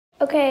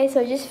Okay, so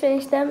I just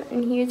finished them,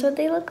 and here's what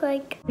they look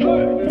like.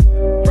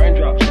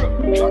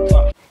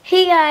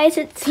 Hey guys,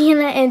 it's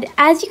Sienna, and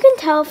as you can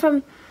tell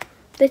from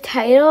the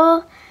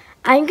title,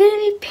 I'm going to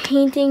be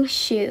painting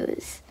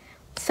shoes.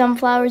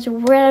 Sunflowers or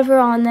whatever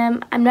on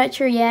them. I'm not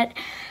sure yet.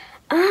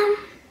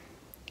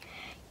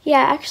 Yeah,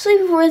 actually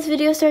before this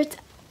video starts,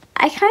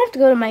 I kind of have to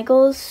go to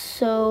Michael's,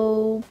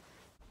 so...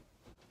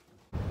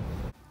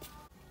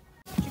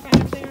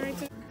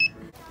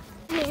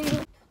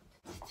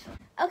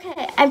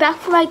 Okay, I'm back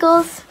from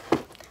Michael's.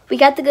 We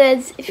got the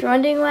goods. If you're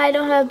wondering why I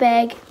don't have a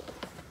bag,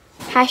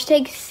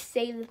 hashtag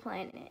save the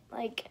planet.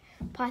 Like,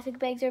 plastic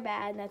bags are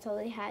bad, and that's all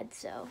they had,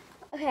 so.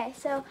 Okay,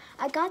 so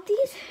I got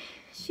these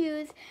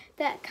shoes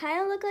that kind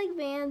of look like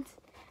Vans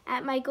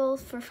at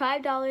Michael's for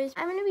 $5.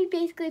 I'm going to be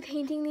basically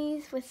painting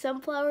these with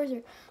sunflowers,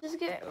 or just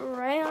get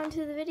right on to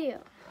the video.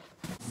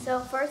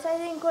 So first, I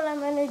think what I'm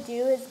going to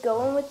do is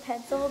go in with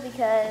pencil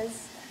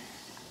because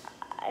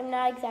I'm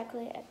not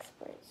exactly an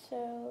expert,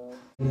 so.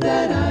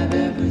 That I've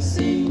ever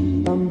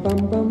seen. Bum,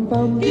 bum, bum,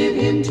 bum. Give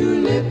him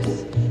 2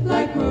 lips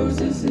like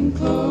roses and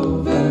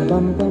clover.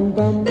 Bum, bum,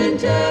 bum. Then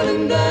tell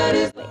him that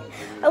is.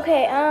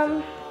 Okay,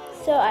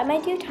 so I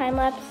might do time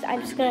lapse.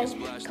 I'm just gonna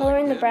color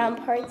in the brown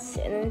parts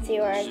and then see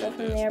where I go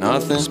from there.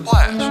 Nothing.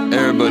 Splash.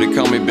 Everybody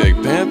call me Big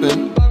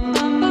Pimpin'.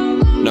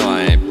 No,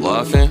 I ain't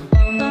bluffing.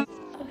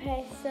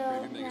 Okay, so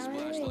now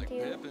what I'm gonna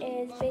do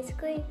is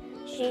basically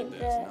paint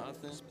the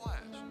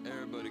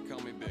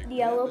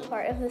yellow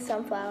part of the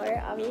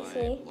sunflower,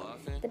 obviously,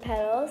 the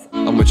petals.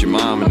 I'm with your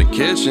mom in the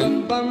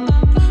kitchen,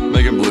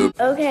 making blue.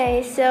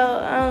 Okay,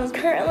 so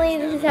currently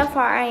this is how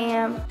far I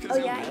am. Oh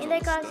yeah, and I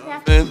got a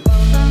snap.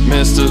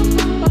 Mr.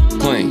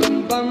 Clean,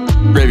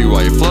 gravy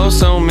while you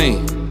floss on me.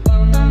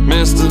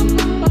 Mr.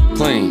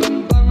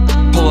 Clean,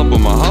 pull up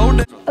with my whole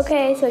day.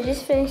 Okay, so I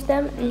just finished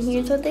them, and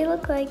here's what they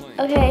look like.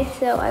 Okay,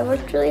 so I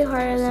worked really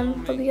hard on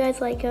them. Hope you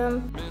guys like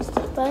them.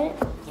 But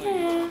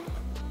yeah.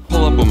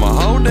 Pull up with my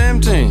whole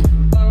damn team.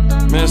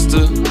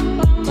 Mr.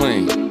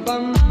 Clean,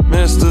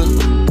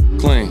 Mr.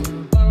 Clean.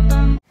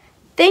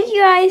 Thank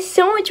you guys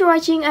so much for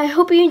watching. I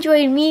hope you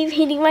enjoyed me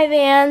painting my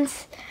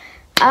Vans.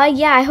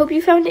 Yeah, I hope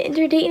you found it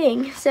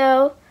entertaining.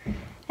 So,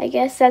 I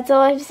guess that's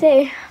all I have to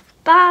say.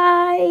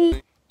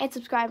 Bye! And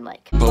subscribe and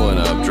like. Pulling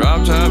up,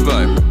 drop top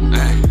Viper.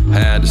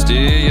 Had to steal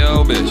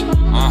your bitch.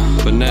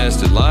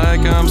 Finessed it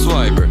like I'm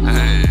Swiper.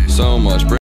 So much.